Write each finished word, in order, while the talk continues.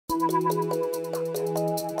Komið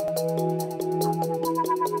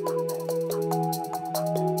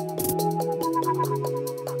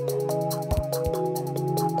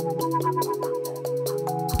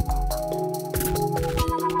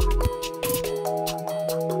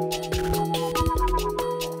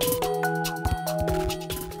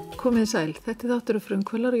sæl, þetta þáttur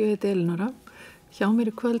Frumkvöðlar og ég heiti Elinora. Hjá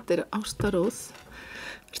mér í kvöld Ásta Roth.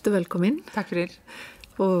 Vertu velkomin. Takk fyrir.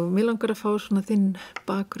 Og mér langar að fá svona þinn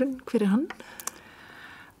bakgrunn. Hver hann?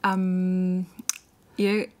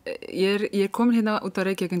 Ég er komin hérna út á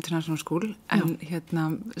Reykjavík International School en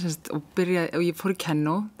og ég fór í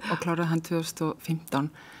kennó og kláraði hann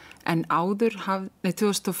 2015 en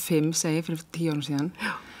 2005 segi fyrir 10 árum síðan.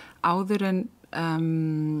 Já. Áður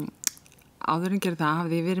en gerði það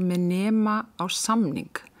hafði ég verið með nema á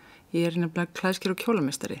samning. Ég er nefnilega klæðskera og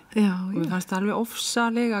kjólameistari. Og mér fannst það alveg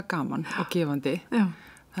ofsalega gaman og gefandi. Já.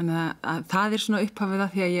 Þannig að það er svona upphafið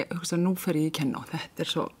að því að ég hugsa nú fer ég í kennó. Þetta er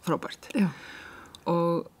svo frábært. Já.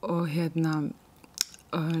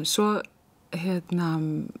 Svo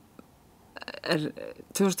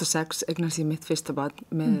 2006 eignast ég mitt fyrsta barn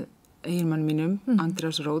með eiginmann mínum,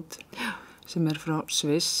 Roth. Já. Sem er frá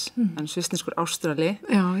Sviss, en svissneskur Ástrali.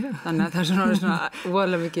 Já. Þannig að það er svona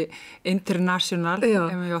voðalega mikið international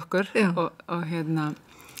með okkur.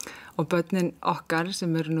 Og börnin okkar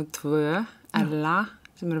sem eru nú 2, Ella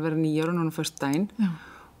sem eru að vera 9 ára núna föstudaginn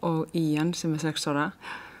og Ian sem er 6 ára.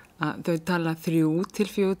 Þau tala 3 til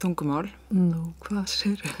 4 tungumál. Nú, hvað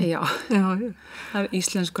sér? Já. Það er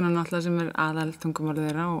íslenskuna náttúrulega sem er aðal tungumálið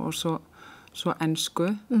þeirra og svo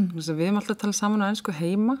ensku. Við erum alltaf að tala saman á ensku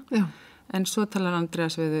heima. Já. En svo talar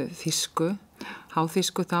Andreas við þýsku,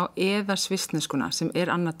 háþýsku þá, eða svissneskuna sem er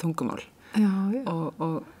annað tungumál. Já.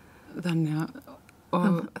 Og þannig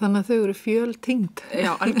að þau eru fjöltengd.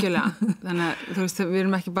 Já, algjörlega. Þannig að þú veist, við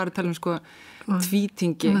erum ekki bara að tala um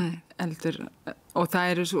tvítingi eldur. Og það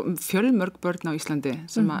eru svo fjölmörg börn á Íslandi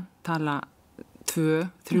sem að tala 2,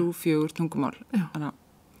 3, 4 tungumál.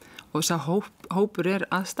 Og þess að hópur er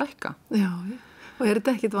að stækka. Já. Og er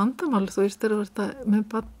þetta ekkit vandamál? Þú veist, þegar þú ert með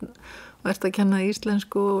barn og ert að kenna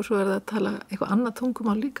íslensku og svo er það að tala eitthvað annað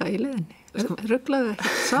tungumál líka í leiðinni. Ruglaðu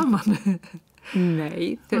ekkert saman?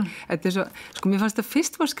 Nei, þetta er svo, mér fannst það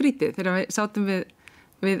fyrst var skrítið þegar við sátum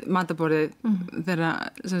við matarborðið þegar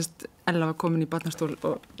Ella var komin í barnastól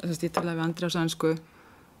og ég talaði við Andreas á ensku,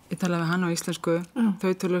 ég talaði við hann á íslensku,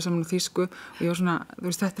 þau töluðu saman á þýsku og ég var svona, þú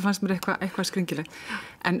veist, þetta fannst mér eitthvað skringilegt.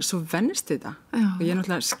 En svo venst þetta og ég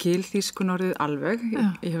náttúrulega skil þýskun orðið alveg,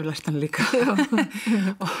 ég hef lært hann líka.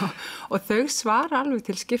 og þau svara alveg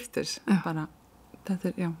til skiptis. Bara,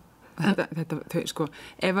 þetta er,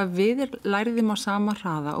 ef að við læriðum á sama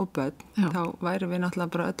hraða og börn, þá væri við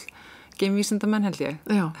náttúrulega bara öll geimvísindamenn held ég.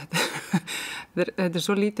 Þetta er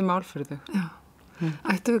svo lítið mál fyrir þau. Já.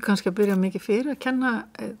 Ættu við kannski að byrja mikið fyrir að kenna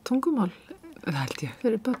tungumál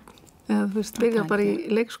fyrir börn eða þú veist, byrja bara í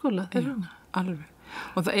leikskóla alveg,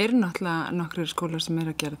 og það eru náttúrulega nokkrir skólar sem er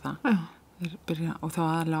að gera það. Þeir byrja, og þá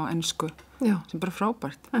aðalega á ensku sem bara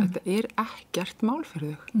frábært. Þetta er ekkert mál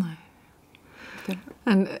fyrir þau. Nei.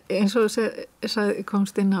 En eins og þú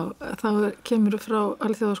komst inn á þá kemur þú frá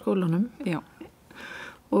alþjóðaskólanum. Já.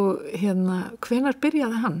 Og hvenær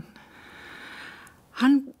byrjaði hann?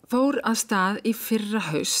 Hann fór að stað í fyrra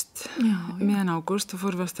haust, meðan ágúst, og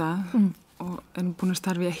fór við að stað og erum búin að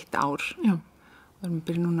starfa í 1 ár. Já. Við erum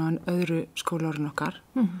byrjað núna á öðru skólaárinu okkar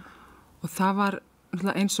og það var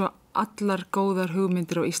eins og allar góðar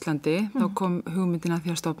hugmyndir á Íslandi, þá kom hugmyndin að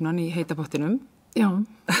því að stofna hann í heita pottinum. Já.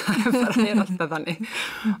 Það er alltaf þannig.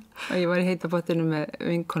 Og ég var í heita pottinu með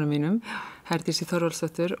vinkonum mínum, Herdísi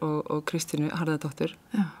Þorvaldsdóttur og Kristínu Harðardóttur.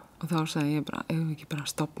 Já. Og þá sagði ég bara, ef við ekki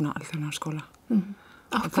bara stofna alþjóðlegan skóla.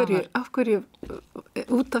 Af hverju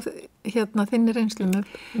út af þinni reynslu með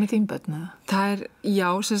þín börn eða? Það er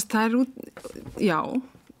út,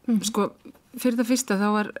 fyrir það fyrsta þá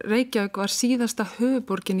var Reykjavík síðasta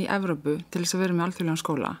höfuborgin í Evrópu til þess að vera með alþjóðlegan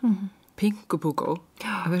skóla. Pingupúgó,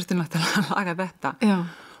 það verður náttúrulega að laga þetta. Já.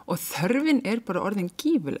 Og þörfin er bara orðin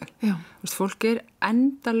gífuleg. Fólk er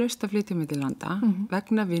endalaust að flytja milli landa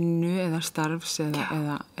vegna vinnu eða starfs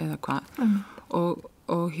eða hvað.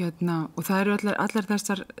 Og það eru allar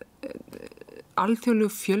þessar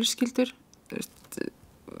alþjóðlegu fjölskyldur,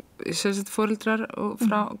 foreldrar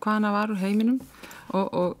frá hvaðan það var úr heiminum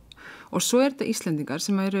og svo er þetta Íslendingar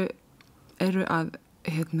sem eru að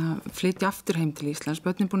flytja aftur heim til Íslands.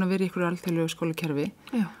 Börnin búin að vera í ykkur alþjóðlegu skólakerfi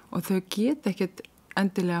og þau geta ekkert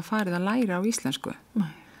endilega farið að læra á íslensku.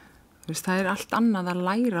 Nei. Það er allt annað að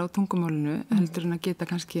læra á tungumálinu heldur en að geta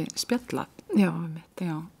kannski spjallað. Já, mitt.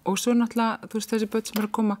 Já. Og svo náttúrulega, þessi börn sem er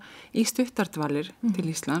að koma í stuttardvalir til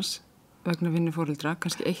Íslands, vegna vinnuforeldra,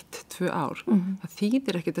 kannski 1-2 ár, það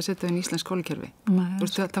þýðir ekkert að setja inn í íslensk skólakerfi. Þú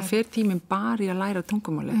veist, það fer tíminn bara í að læra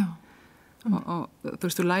tungumáli. Og þú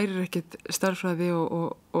veist, þú lærir ekkert starffræði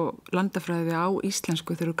og landafræði á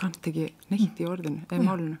íslensku þegar þú kannt ekki neitt í orðinu eða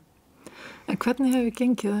málinu. En hvernig hefur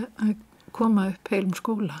gengið að koma upp heilum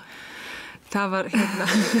skóla? Það var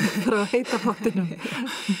frá heita pottinum.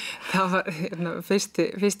 Það var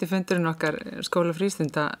fyrsti fundurinn okkar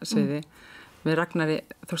skólafrístundasviði með Ragnari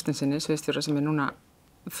Þorsteinsinni, sviðstjóra sem núna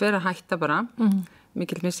fer að hætta bara,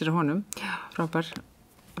 mikill missir á honum,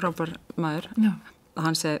 frábær maður.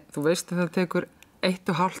 Hann segi, þú veist að það tekur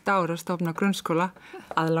 1,5 ára að stofna grunnskóla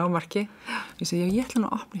að lágmarki. Ég segi, ég ætla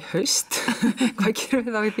nú að opna í haust. Hvað gerum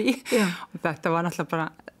við þá í því? Og þetta var náttúrulega bara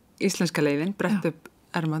íslenska leiðin, brett upp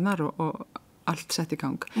ermarnar og allt sett í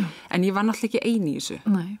gang. En ég var náttúrulega ekki eini í þessu.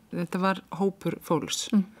 Nei. Þetta var hópur fólks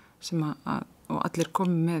sem og allir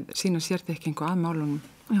komið með sína sérþekkingu að málunum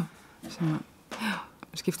sem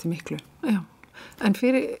skipti miklu. Já. En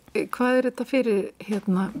hvað er þetta fyrir er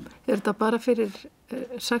þetta bara fyrir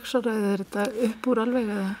 6 ára eða er þetta upp úr alveg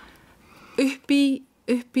eða? Upp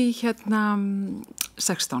í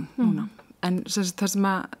 16 núna. En það sem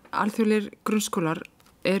að alþjóðlegir grunnskólar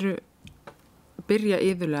byrja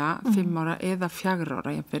yfirlega 5 ára eða 4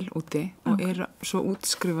 ára jafnvel úti og svo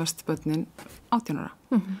útskrifast börnin 18 ára.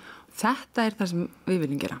 Þetta er það sem við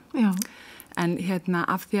viljum gera. Já. En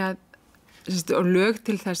af því að og lög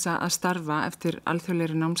til þess að starfa eftir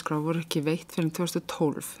alþjóðlegri námskrá voru ekki veitt fyrir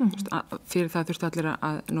 2012. Fyrir það þurftu allir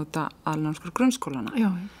að nota aðalnámskrá grunnskólana. Já.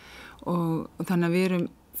 Og þannig að við erum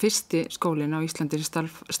fyrsti skólinn á Íslandi sem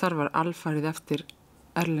starfar alfarið eftir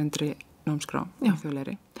erlendri námskrá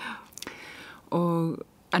alþjóðlegri.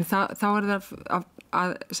 En þá er það að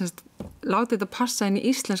láta þetta passa inn í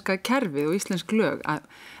íslenska kerfið og íslensk lög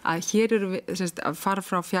að hér eru við að fara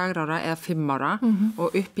frá 4 ára eða 5 ára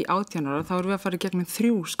og upp í 18 ára, þá erum við að fara gegnum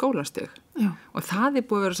 3 skólastig. Og það er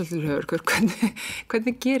búið að vera svolítið höfurkur,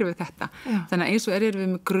 hvernig gerum við þetta? Þannig að eins og erum við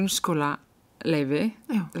með grunnskólaleyfi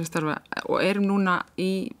og erum núna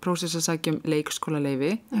í prósess að sækja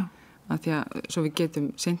leikskólaleyfi að því að svo við getum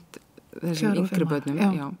sinnt þessum yngri börnum.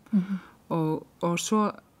 Og svo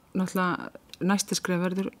náttúrulega næsti skref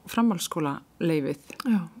verður framhaldsskólaleyfið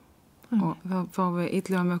og þá fáum við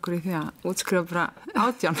ítluga með okkur í því að útskrifa bara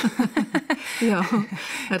 18. Já,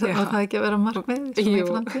 er það ekki að vera markmið í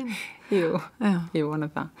framtíðinni? Jú, ég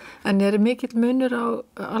vona það. En mikill munur á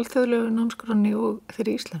alþjóðlegu námskránni og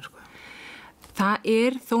þeirri íslensku? Það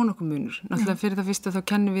þó nokkuð munur. Náttúrulega fyrir það fyrsta þá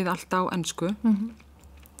kennum við allt á ensku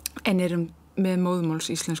en erum með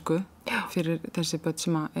móðumáls íslensku fyrir þessi börn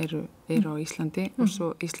sem eru á Íslandi og svo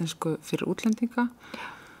íslensku fyrir útlendinga.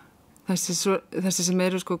 Þessi sem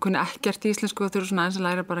eru kunni ekkert í íslensku og þurfa svona aðeins að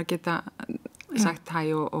læra bara að geta sagt hæ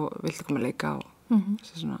og viltu koma að leika og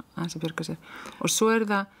svona aðeins að björga sér. Og svo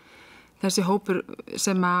það þessi hópur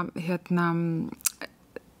sem að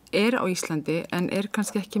á Íslandi en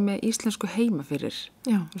kannski ekki með íslensku heima fyrir.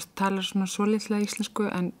 Talar svona svo litla íslensku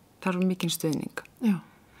en þarf mikinn stuðning. Já.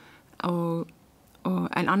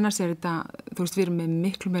 En annars þetta, þú veist, við erum með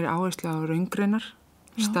miklu meiri áherslu á raungreinar,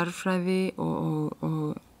 starffræði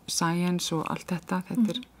og science og allt þetta.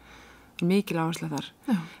 Þetta mikil áherslu þar.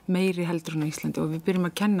 Meiri heldur hún á Íslandi og við byrjum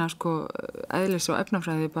að kenna eðlis- og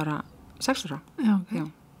efnafræði bara 6 ára. Já.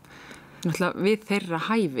 Náttúrulega við þeirra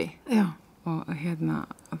hæfi og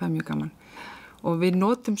það mjög gaman. Og við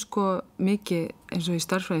notum mikið eins og í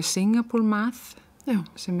starffræði Singapore math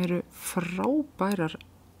sem eru frábærar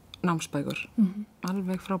námsbækur,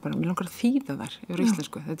 alveg frábæra. Mér langar að þýða þær yfir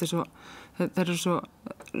íslensku. Þetta eru svo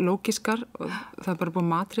lógiskar og það bara búið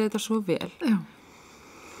að matriða þetta svo vel.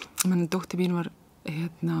 Menn dóttir mín var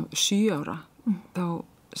 7 ára. Þá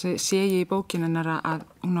sé ég í bókinu hennar að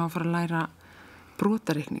hún á að fara að læra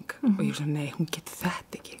brotareikning og ég sagði, nei, hún getur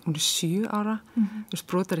þetta ekki. Hún 7 ára,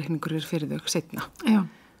 brotareikningur fyrir þau seinna.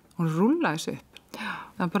 Hún rúllaði þessu upp.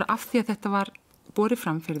 Það var bara af því að þetta var borið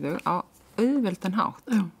fram fyrir þau á auðveldan hátt.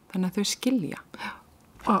 Þannig að þau skilja.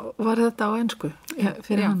 Og var þetta á ensku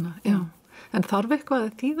fyrir hana? Já. En þarf eitthvað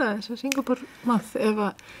að þýða þess að Singapore math ef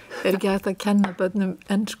ekki hægt að kenna börnum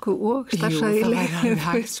ensku og starfsæði? Jú, það væri alveg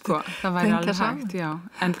hægt, Það væri alveg hægt, já.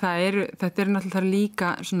 En þetta náttúrulega líka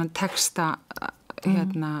svona texta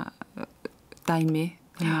dæmi.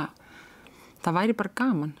 Þannig að það væri bara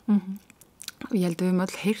gaman. Ég held að við höfum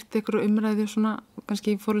öll heyrt ykkur umræðu svona,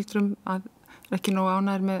 kannski í foreldrum að ekki nógu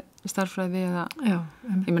ánægðir með starffræði eða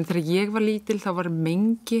ég menn þegar ég var lítil þá var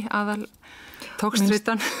mengi aðal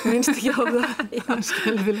tókstritan minnst ekki á það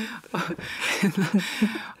skelfilegt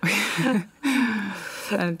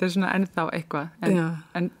en þetta svona ennþá eitthvað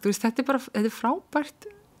en þú veist þetta er frábært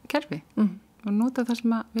kerfi nota það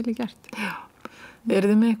sem að vilja gert. Já.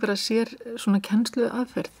 Þið með einhverja sér svona kennslu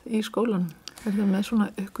aðferð í skólanum? Þið með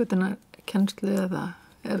svona uppgötunar kennslu eða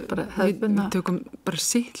bara hefðbundna? Við tökum bara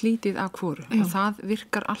sitt lítið af hvoru og það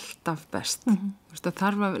virkar alltaf best. Það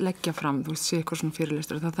þarf að leggja fram, sé eitthvað svona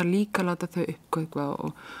fyrirlestur, það þarf líka að láta þau uppgötva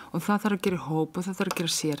og það þarf að gera hóp og það þarf að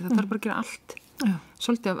gera sér, það þarf bara að gera allt. Já.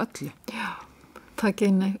 Svolítið af öllu. Já. Takk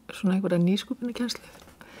inn svona einhverja nýskupinu kennslu.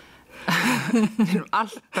 Við erum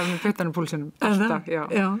alltaf með puttanum púlsunum, alltaf, já.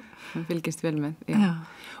 Við fylgjast vel með, já.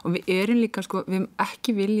 Og við erum líka, við erum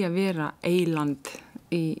ekki vilja vera eiland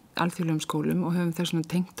í alþjóðlegum skólum og höfum þess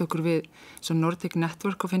að tengt okkur við Nordic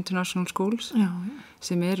Network of International Schools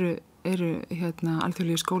sem eru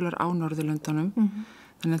alþjóðlegu skólar á Norðurlöndunum.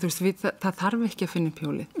 Þannig að það þarf ekki að finna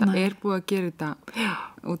pjólið. Það er búið að gera þetta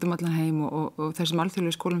út allan heim og þessum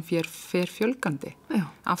alþjóðlegu skólum fer fjölgandi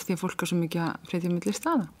af því að fólk er svo mikið að flytja milli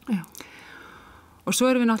staða. Já. Og svo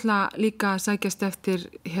erum við náttúrulega líka að sækjast eftir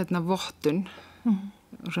vottun,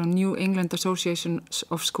 New England Association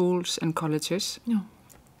of Schools and Colleges. Já.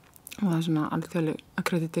 Og það er svona alþjóðleg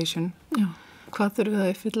accreditation. Já. Hvað þurfum við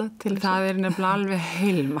að uppfylla til þess? Það er nefnilega alveg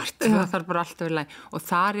heilmart. Það þarf bara alltaf í lagi. Og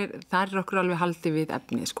þar er okkur alveg haldið við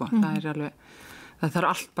efnið, það þarf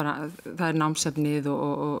allt bara, það er námsefnið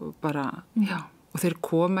og bara, og þeir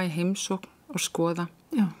koma í heimsókn og skoða.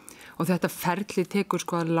 Já. Og þetta ferli tekur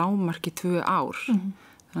að lágmarki 2 ár.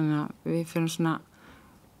 Þannig að við fyrir svona,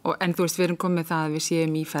 en við erum komið það að við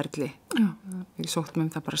séum í ferli. Já. Við sóttum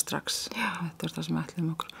það bara strax. Já. Þetta er það sem við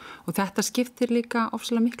ætlum okkur. Og þetta skiptir líka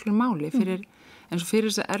ofsalega miklu máli eins og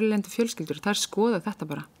fyrir þess að erlendu fjölskyldur. Það skoða þetta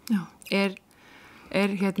bara. Já. Er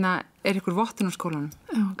ykkur vottun á skólanum?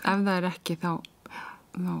 Já, okay. Ef það er ekki, þá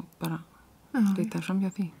bara slítaði fram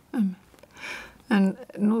hjá því. En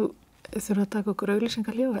nú þurfum að taka okkur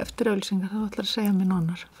auglýsingar og eftir auglýsingar þá ætlar að segja mér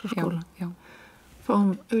nánar frá skólan. Já.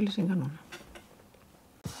 Fáum auglýsingar núna.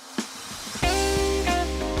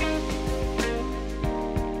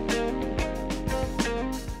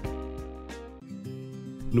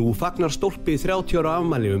 Nú fagnar stólpi 30 ára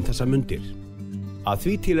afmæli þessa mundir. Að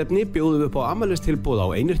því tilefni bjóðum við upp á afmælistilboð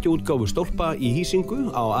á einyrkjaútgáfu stólpa í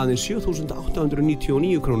hýsingu á aðeins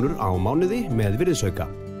 7.899 krónur á mánuði með virðisauka.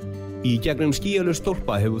 Í gegnum skýjalös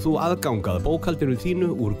stólpa hefur þú aðgangað bókhaldinu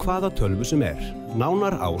þínu úr hvaða tölvu sem er.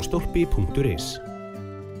 Nánar á stólpi.is.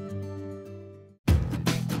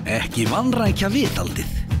 Ekki vanrækja viðhaldið.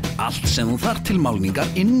 Allt sem þú þarf til málningar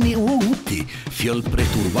inni og úti,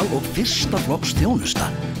 fjölbreytt úrval og fyrsta flokks þjónusta,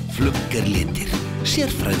 fluggerlitir,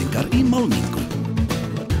 sérfræðingar í málningu.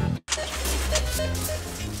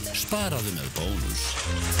 Sparaðu með Bónus.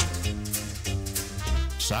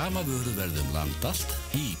 Sama vöruverð land allt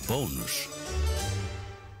í Bónus.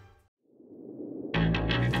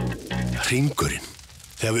 Hringurinn.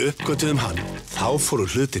 Þegar við uppgötvuðum hann, þá fóru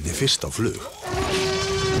hlutirnir fyrst á flug.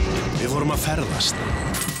 Við vorum að ferðast,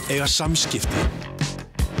 eiga samskipti,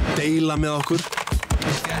 deila með okkur,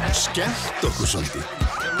 skemmt okkur svolítið.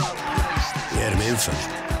 Við erum einföld,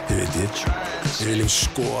 þið vitið. Við viljum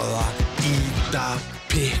skoða, ýta,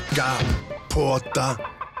 pikka, pota,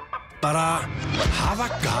 bara hafa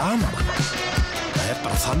gaman. Það er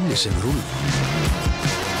bara þannig sem við rúllum.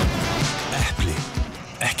 Epli,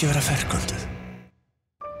 ekki vera ferkönduð.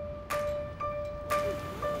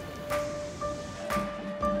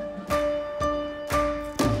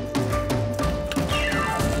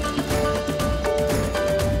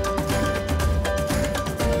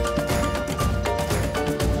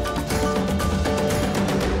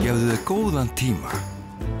 Góðan tíma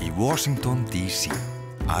í Washington DC,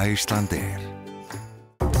 Icelandic.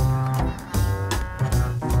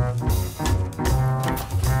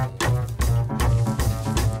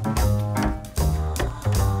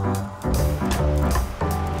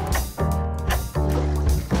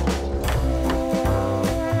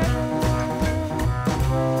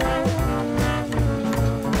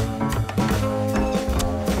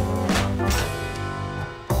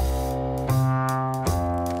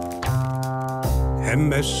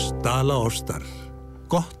 MS Dala Ostar.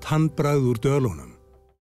 Gott handbragð úr dölunum.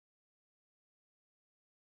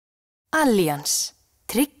 Allians.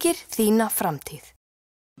 Tryggir þína framtíð.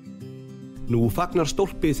 Nú fagnar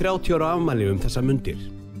stólpi 30 ára afmæli þessa mundir.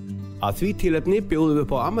 Að því tilefni bjóðum við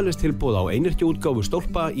upp á afmælistilboð á einyrkjaútgáfu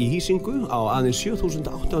stólpa í hýsingu á aðeins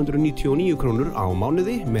 7.899 krónur á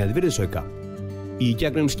mánuði með virðisauka. Í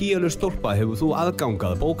gegnum skýjalös stólpa hefur þú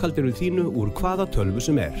aðgangað bókhaldinu þínu úr hvaða tölvu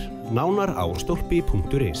sem er. Nánar á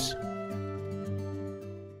stólpi.is.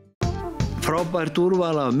 Frábært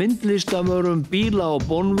úrval af myndlistamörum, bíla- og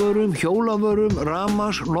bónvörum, hjólavörum,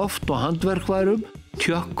 rafmagns-, loft- og handverkværum,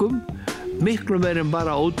 tjökkum, miklu meir en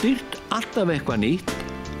bara ódýrt, alltaf eitthvað nýtt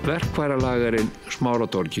verkfæralagarinn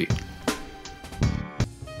Smáratorgi.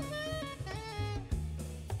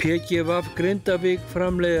 PGVF Grindavík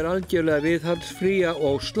framleiðir algjörlega viðhaldsfría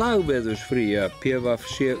og slagveðusfría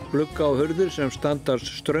PVC glugga og hurðir sem standast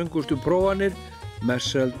ströngustu prófanir, mest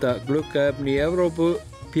selda gluggaefni í Evrópu,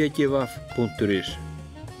 pgvf.is.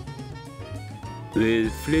 Við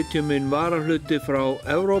flytjum inn varahluti frá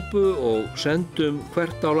Evrópu og sendum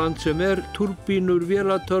hvert á land sem turbínur,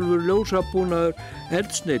 vélatölvur, ljósabúnaður,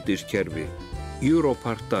 eldsneytiskerfi,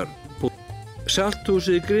 Europartar.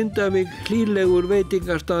 Salthúsið Grindavík, hlýlegur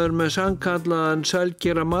veitingastaður með sannkallaðan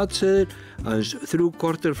sælgera matseðil, aðeins 3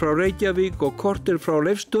 korter frá Reykjavík og korter frá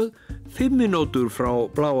Leifsstöð, 5 mínútur frá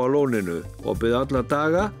Bláa lóninu, opið alla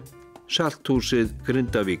daga, Salthúsið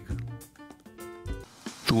Grindavík.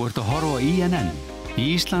 Þú ert að horfa á INN,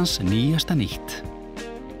 Íslands nýjasta nýtt.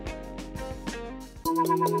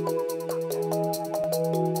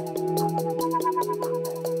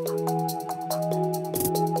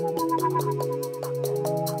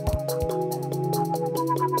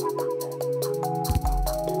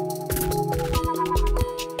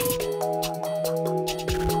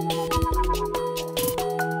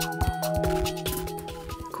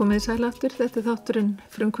 Komið sæl aftur, þetta þátturinn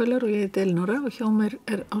Frumkvöðlar og ég heiti Elinóra og hjá mér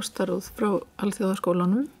Ásta Roth frá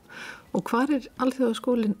Alþjóðaskólanum. Og hvar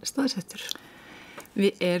Alþjóðaskólinn staðsettur?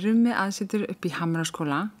 Við erum með aðsetur upp í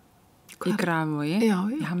Hamraskóla, í Grafavogi,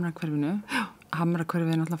 í Hamrakverfinu.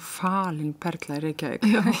 Hamrakverfið náttúrulega falin perla í Reykjavík.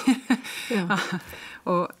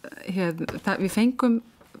 Og við fengum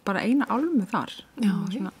bara eina álmu þar.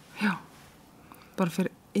 Bara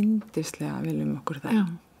fyrir yndislega viljum okkur þar.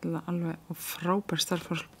 Alveg og frábær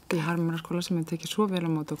starffólk í Hamraskóla sem við tekið svo vel á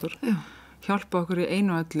móti okkur. Hjálpa okkur í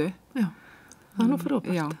einu og öllu. Já, það nú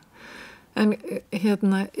frábært. En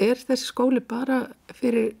þessi skóli bara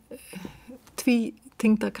fyrir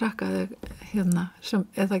tvítyngda krakka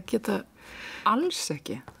eða geta... Alls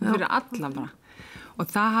ekki, fyrir alla bara. Og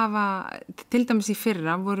það hafa, til dæmis í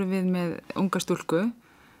fyrra voru við með unga stúlku,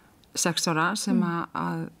 6 ára, sem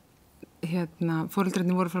að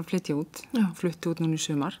foreldrarnir voru frá að flytja út, fluttu út núna í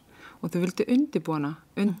sumar og þau vildu undirbúna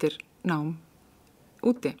undir nám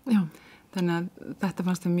úti. Þannig að þetta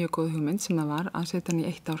fannst það mjög góð hugmynd sem það var að setja hann í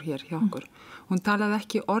 1 ár hér hjá okkur. Hún talaði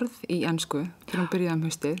ekki orð í ensku þegar hún byrjaði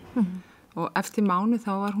haustið og eftir mánuð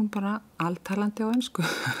þá var hún bara alltalandi á ensku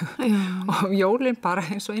og jólin bara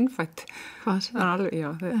eins og innfætt.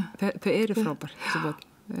 Þau eru frábær.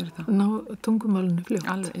 Ná tungumálinu fljótt.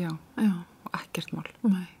 Og ekkert mál.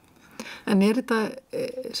 Nei. En þetta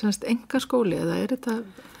semst engaskóli eða þetta...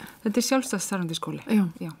 Þetta sjálfstætt starfandi skóli.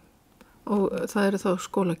 Já. Og það eru þá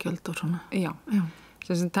skólagjöld og svona? Já.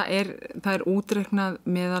 Það er útreiknað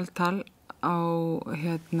meðaltal á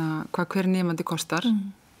hvað hver nemandi kostar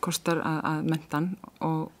að mentan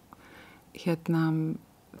og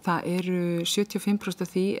það eru 75%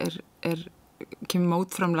 af því kemur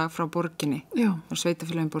mótframlag frá borginni.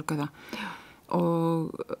 Sveitafélagin borga það.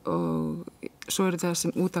 Og svo eru það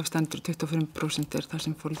sem út af stendur 25% það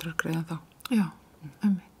sem foreldrar greiða þá. Já,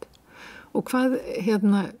 einmitt. Og hvað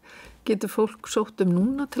getur fólk sótt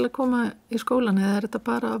núna til að koma í skólan eða þetta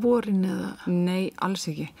bara að vorin eða? Nei, alls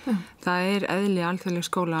ekki. Það eðli alþjóðleg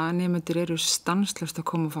skóla að nemendur eru stanslaust að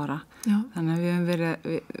koma og fara. Þannig að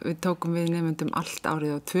við tókum við nemendum allt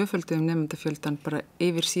árið og 2-földum nemendafjöldan bara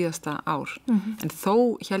yfir síðasta ár. En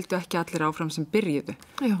þó héldu ekki allir áfram sem byrjuðu.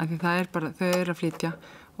 Af því það bara, þau eru að flytja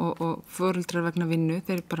og foreldrar vegna vinnu,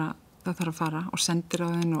 það þarf að fara og sendir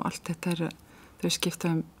á þeim og allt þetta þau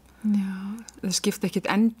skipta það skipta ekkit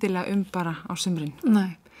endilega bara á sumrin.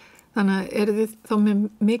 Nei, þannig að þið þá með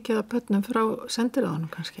mikið af börnum frá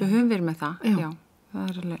sendiráðunum kannski? Við höfum verið með það, já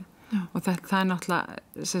það alveg. Og það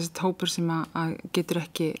náttúrulega hópur sem að getur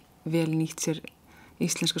ekki vel nýtt sér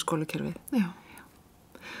íslenska skólakerfið. Já,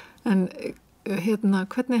 en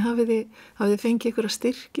hvernig hafið þið fengið ykkur að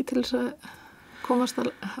styrki til þess að komast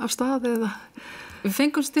af stað eða? Við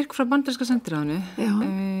fengum styrk frá bandaríska sendiráðinu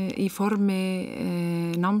í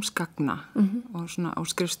formi námsgagna og svona á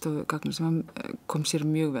skrifstofugagna sem kom sér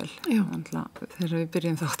mjög vel. Þegar við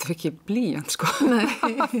byrjum þá áttum við ekki blýjant sko. Nei.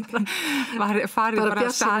 Farið bara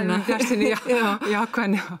að staðinu í fjarsinni í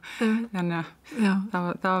ákvæðinu. Þannig að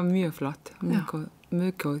það var mjög flott,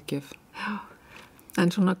 mjög góð gjöf.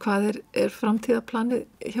 En svona hvað framtíðaplanið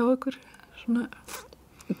hjá ykkur? Svona...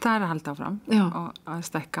 Það að halda áfram og að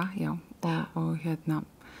stækka, og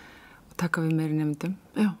taka við meiri nemendum.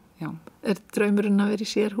 Já. Draumurinn að vera í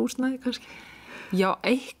sér húsnæði kannski? Já,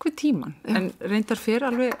 eitthvað tíman, en reyndar fyrir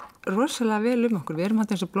alveg rosalega vel okkur. Við erum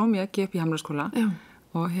eins og blómi ekki upp í Hamraskóla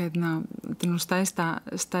og þetta nú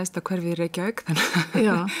stæðsta hverfið í Reykjavík.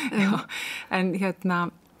 En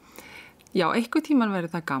Já, einhver tíman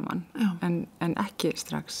verið það gaman, en ekki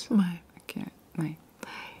strax. Nei. Ekki, nei.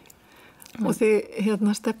 Og þið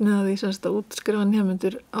stefnið að því semst að útskrifa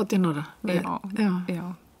nemendur 18 ára. Já,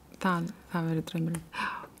 það verið draumurinn.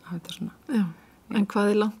 Þetta svona. Já, en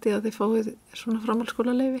hvað langt í að þið fáið svona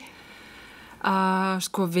framhaldsskóla leyfi?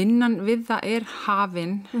 Sko, vinnan við það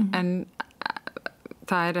hafin, en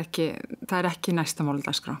það er ekki næsta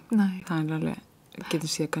máldagskrá. Nei. Það alveg,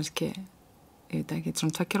 getur séð kannski, ég veit ekki,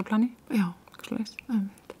 svona 2 ára plani. Já.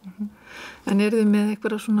 En þið með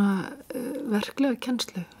eitthvað svona verklega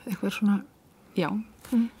kennslu? Eitthvað svona? Já,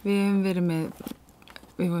 við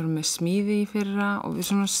vorum með smíði í fyrra og við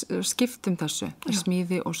svona skiptum þessu.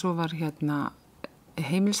 Smíði og svo var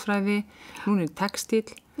heimilsfræði, núna textíl.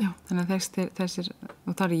 Þannig að þessir,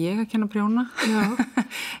 og það ég að kenna prjóna. Já.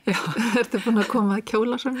 Ertu búin að koma að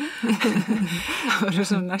kjóla svona? Það var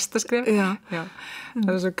svona næsta skref. Já. Það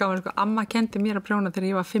var svo gaman, amma kendi mér að prjóna þegar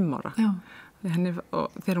ég var 5 ára. Já. Og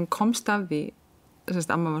þegar hún komst af því,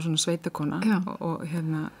 amma var svona sveitakona og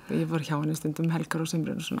ég var hjá henni stundum helgar og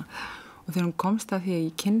sumrin og svona. Og þegar hún komst af því að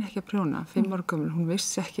ég kynni ekki að prjóna, 5 ára gömul, hún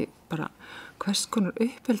vissi ekki bara hvers konar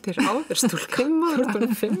uppeldir áður stúlka.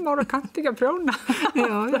 5 ára kannti ekki að prjóna.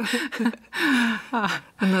 Já.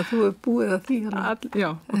 Þannig að þú búið að því. Já,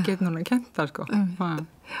 og get núna að kenta, sko.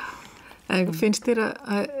 Finnst þér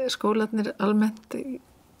að skólarnir almennt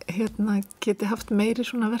geti haft meiri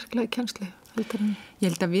svona verklega kennslu? Ég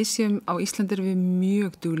held að við séum á Íslandi erum við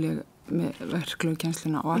mjög dugleg með verklegu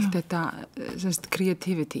kennsluna og allt þetta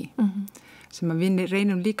creativity sem að við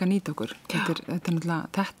reynum líka að nýta okkur.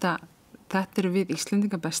 Þetta eru við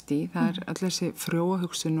Íslendinga best í, það allir þessi frjóa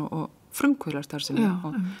hugsun og frumkvöðlarstarfsemi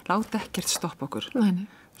og láta ekkert stoppa okkur. Nei.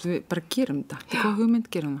 Við bara gerum þetta, þetta góð hugmynd,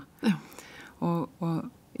 gerum það. Og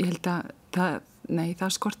ég held að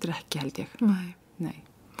það skortir ekki, held ég. Nei.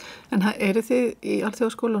 En eru þið í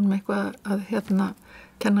alþjóðaskólanum eitthvað að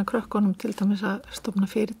kenna krökkunum til dæmis að stofna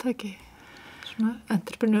fyrirtæki? Svona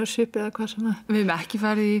entrepreneurship eða hvað sem það? Við hefum ekki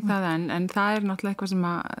farið í það en það er náttúrulega eitthvað sem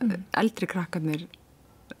að eldri krakkarnir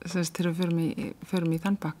þegar við förum í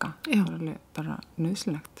þann bakka. Það er alveg bara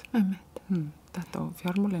nöðsynlegt. Þetta og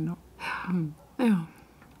fjármálin Já.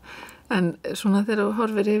 En svona þegar þú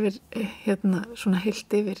horfir yfir svona heilt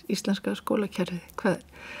yfir íslenska skólakerfið,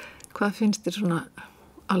 hvað finnst þér svona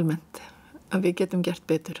almennt að við getum gert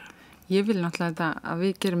betur? Ég vil náttúrulega þetta að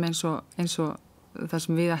við gerum eins og það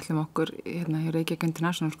sem við ætlum okkur hjá Reykjavík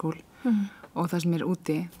International School og það sem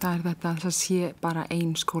úti, það er þetta að það sé bara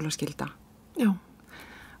ein skólaskylda. Já.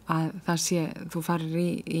 Að það sé, þú farir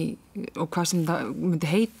í og hvað sem það myndi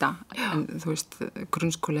heita, en þú veist,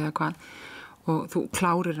 grunnskóli eða hvað, og þú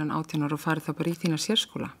klárir hann 18 ára og farir það bara í þína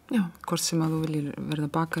sérskóla. Já. Hvort sem að þú viljir verða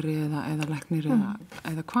bakari eða læknir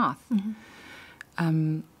eða hvað.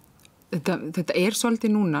 Þetta er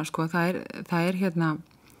svolítið núna, sko, það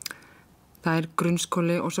er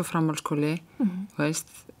grunnskóli og svo framhaldsskóli, þú veist,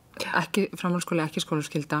 ekki framhaldsskóli, ekki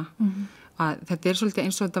skólaskylda. Að þetta er svolítið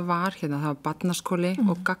eins og þetta var það var barnaskóli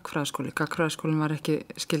og gagnfræðaskóli. Gagnfræðaskólinn var ekki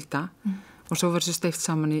skylda og svo var þessi steypt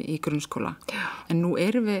saman í grunnskóla. En nú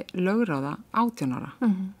erum við lögráða 18 ára,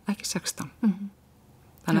 ekki 16.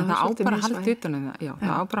 Þannig að það á bara að halda utan um það. Já,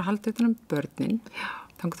 það á bara að halda utan um börnin,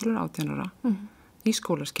 þangað til 18 ára, í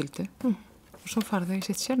skólaskyldu og svo fara þau í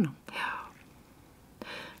sitt sérnám. Já.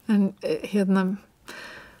 En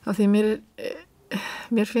af því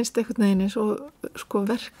mér finnst einhvern veginn eins og sko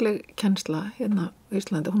verkleg kennsla á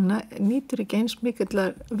Íslandi, hún nýtur ekki eins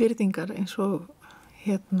mikillar virðingar eins og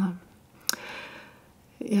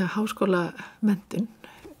háskólamenntun.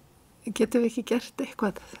 Getum við ekki gert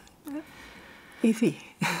eitthvað í því?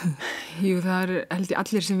 Jú, það held ég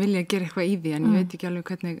allir sem vilja gera eitthvað í því en ég veit ekki alveg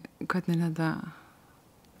hvernig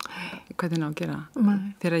ná að gera.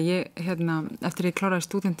 Þegar ég, eftir ég kláraði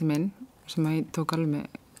stúdenti minn sem ég tók alveg með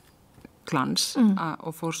glans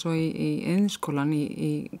og fór svo í iðnskólan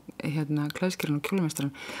í klæðskeran og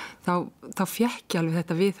kjólumestran, þá fékk ég alveg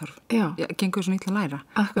þetta viðhorf. Ég gengur svona illa að læra.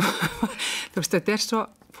 Þú veist, þetta er svo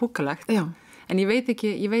fúkalegt. En ég veit ekki,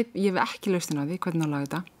 ég hef ekki lausnin á því hvernig að laga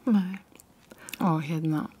þetta. Nei. Og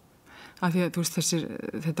af því að þú veist,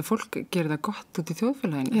 þetta fólk gerir það gott út í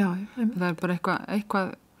þjóðfélaginu. Það er bara eitthvað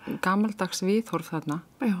gamaldags viðhorf þarna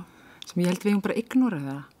sem ég held við bara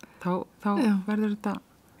ignorera það. Þá verður þetta.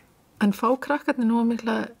 En fá krakkarnir nú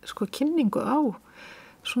mikla sko kynningu á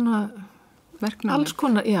svona verknámi. Alls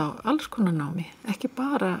konar námi. Ekki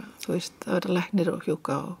bara, þú veist, að vera læknir og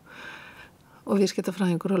hjúka og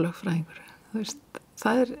viðskiptafræðingur og lögfræðingur. Þú veist,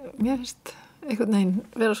 það mér finnst einhvern veginn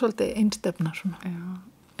vera svolítið einstefna svona. Já.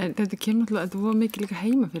 En þetta kemur alltaf, þetta var mikið líka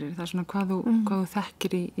heima fyrir, það svona hvað þú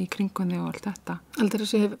þekkir í kringunni og allt þetta. Aldrei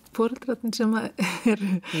þessi foreldrarnir sem eru,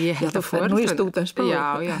 ég held að foreldrarnir, já,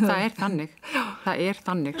 það er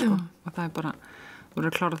þannig, sko, og það er bara, þú verður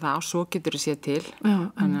að klára það og svo getur þú séð til,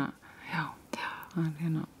 þannig að, það er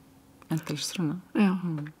hérna endalist svona. Já,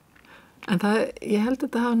 en það, ég held að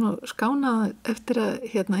þetta hafa nú skánað eftir að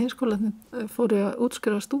einskólarnir fóru að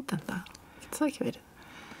útskrifa stúdenta, það ekki verið?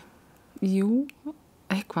 Jú,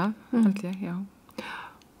 eitthvað, held ég, já.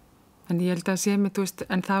 En ég held að sé mig, þú veist,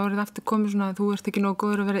 en það verður aftur komið svona að þú ert ekki nógu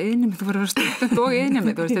góður að vera iðnemi, þú verður að vera stúdent og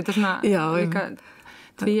iðnemi, þú veist, þetta er svona líka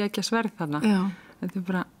tvíeggja sverð þarna. Þetta er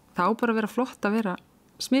bara, það á bara að vera flott að vera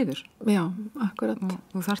smiður. Já, akkurat. Og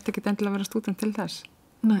þú þarft ekki endilega að vera stúdent til þess.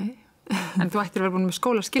 Nei. En þú ættir að vera búin með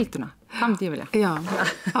skólaskilduna, það myndi ég vilja. Já,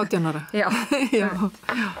 18 ára.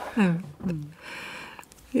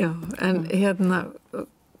 Já, en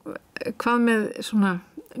hvað með svona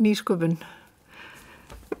nýsköpun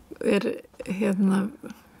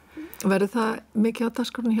verður það mikið á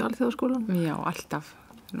dagskránni hjá Alþjóðaskólanum? Já, alltaf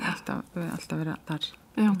vera þar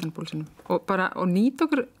og nýta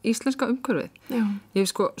okkur íslenska umhverfið. Ég hef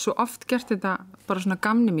sko svo oft gert þetta bara svona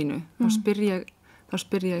gamni mínu, þá spyr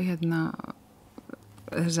ég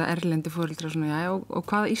þessa erlendi foreldra svona, og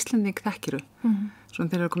hvaða Íslending þekkiru? Svona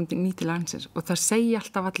þegar það komið ný til landsins og það segja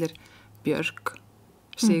alltaf allir Björg,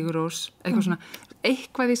 Sigurós,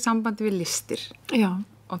 eitthvað í sambandi við listir. Já.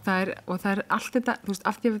 Og það er allt þetta, þú veist,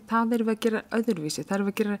 af því að það erum við að gera öðruvísi, það erum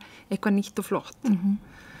við að gera eitthvað nýtt og flott.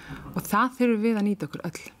 Og það þurfum við að nýta okkur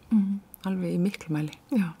öll, alveg í miklu mæli.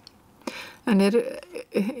 Já. En eru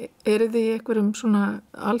þið í einhverjum svona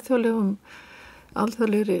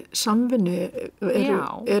alþjóðlegri samvinnu?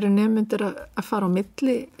 Eru nemendur að fara á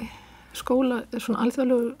milli skóla, svona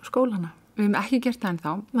alþjóðlegu skólana? Við hefum ekki gert það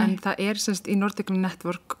ennþá, en það er semst í Nordic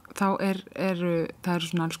Network, þá eru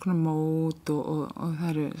svona alls konar mót og það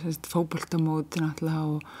eru semst fótboltamót náttúrulega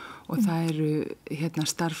og það eru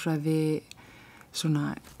starffræði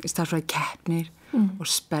keppnir og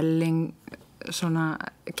spelling svona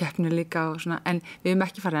keppnir líka og svona, en við hefum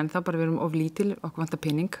ekki farið ennþá, bara við erum of lítil, okkur vantar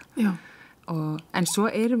pening. Já. En svo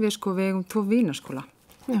erum við sko, við eigum 2 vinaskóla.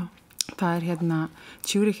 Já. Það er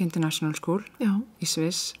Zurich International School í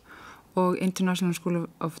Sviss og International School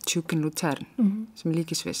of Tjuken Luzern sem er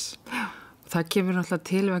líka í Sviss. Það kemur náttúrulega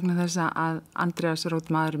til vegna þess að Andreas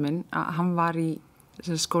Roth maðurinn minn, hann var í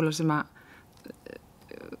skóla sem að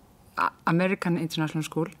American International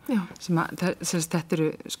School sem að, þetta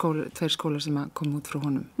eru 2 skólar sem að koma út frá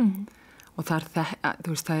honum og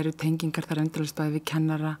það eru tengingar, það er endalaust bæði við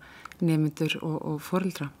kennara, nemendur og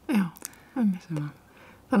foreldra. Já,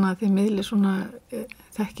 þannig að þið miðli svona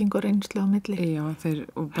þekking og reynslu á milli. Já,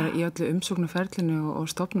 og bara í öllu umsóknarferlinu og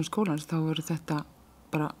stofnun skólans þá eru þetta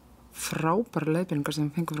bara frábæra leiðbeiningar sem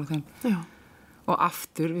við fengum frá þeim. Já. Og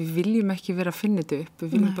aftur, við viljum ekki vera að finna þetta upp, við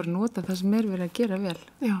viljum bara nota það sem er verið að gera vel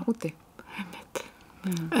úti.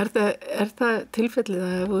 Er það tilfellið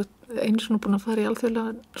að ef þú einu svona búin að fara í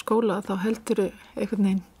alþjóðlega skóla þá heldur einhvern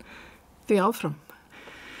veginn því áfram?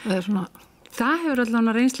 Það hefur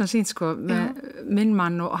allavega reynslan sínt sko með minn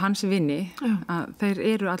mann og hans vini að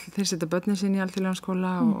þeir setja börnin sín í alþjóðlega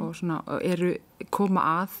skóla og eru koma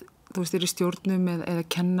að, þú veist, eru stjórnum eða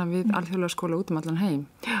kenna við alþjóðlega skóla út allan heim.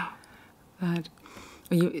 Já. Það er,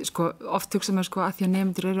 og ég sko oft hugsa mér sko að því að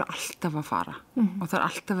nemendur eru alltaf að fara og það er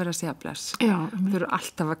alltaf verið að segja bless. Já. Þau eru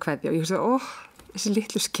alltaf að kveðja og ég hugsa, þessi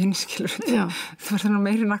litlu skinn skilur það verður nú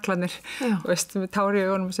meiri naklanir og veist, með tári í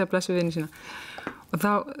augunum að segja bless við vini sína. Og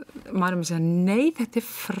þá, maður með að segja, nei, þetta er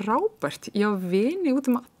frábært. Ég á vini út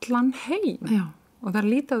allan heim. Já. Og það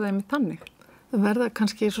lítið þeim í þannig. Það verða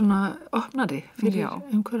kannski svona opnari fyrir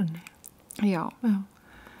umhverfinu. Já.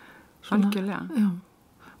 Algjörlega. Já.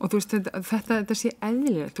 Og þú veist, þetta sé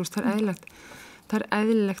eðlilegt. Þú veist, það er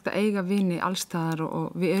eðlilegt að eiga vini allstaðar og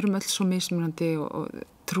við erum öll svo mismunandi og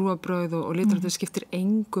trúabröð og lítur að þetta skiptir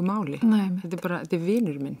engu máli. Nei. Þetta er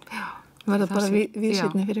vinur minn. Já. Það verða bara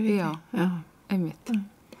vísitni fyrir vini. Já. Einmitt.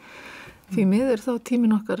 Því miður þá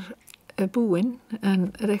tíminn okkar er búinn,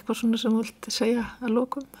 en er eitthvað svona sem þú vilt segja að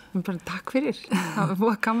lokum? Bara takk fyrir, það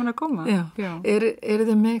var gaman að koma. Já. Eru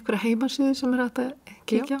þið með eitthvað heimasíðu sem er hægt að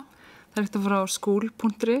kíkja á? Það er eftir að fara á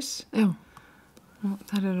school.is og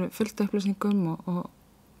þar eru fullt upplýsingum og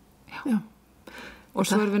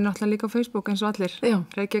svo erum við náttúrulega líka á Facebook eins og allir.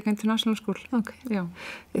 Reykjavík International School. Okay.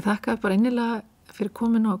 Ég þakka bara innilega fyrir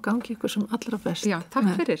kominu og gangi ykkur sem allra best. Já,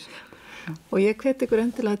 takk fyrir. Og ég hveti ykkur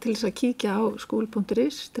endilega til þess að kíkja á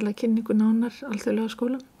school.is til að kynna ykkur nánar alþjóðlega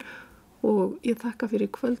skólan og ég þakka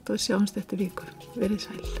fyrir kvöld og sjáumst eftir vikur. Verið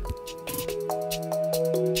sæl.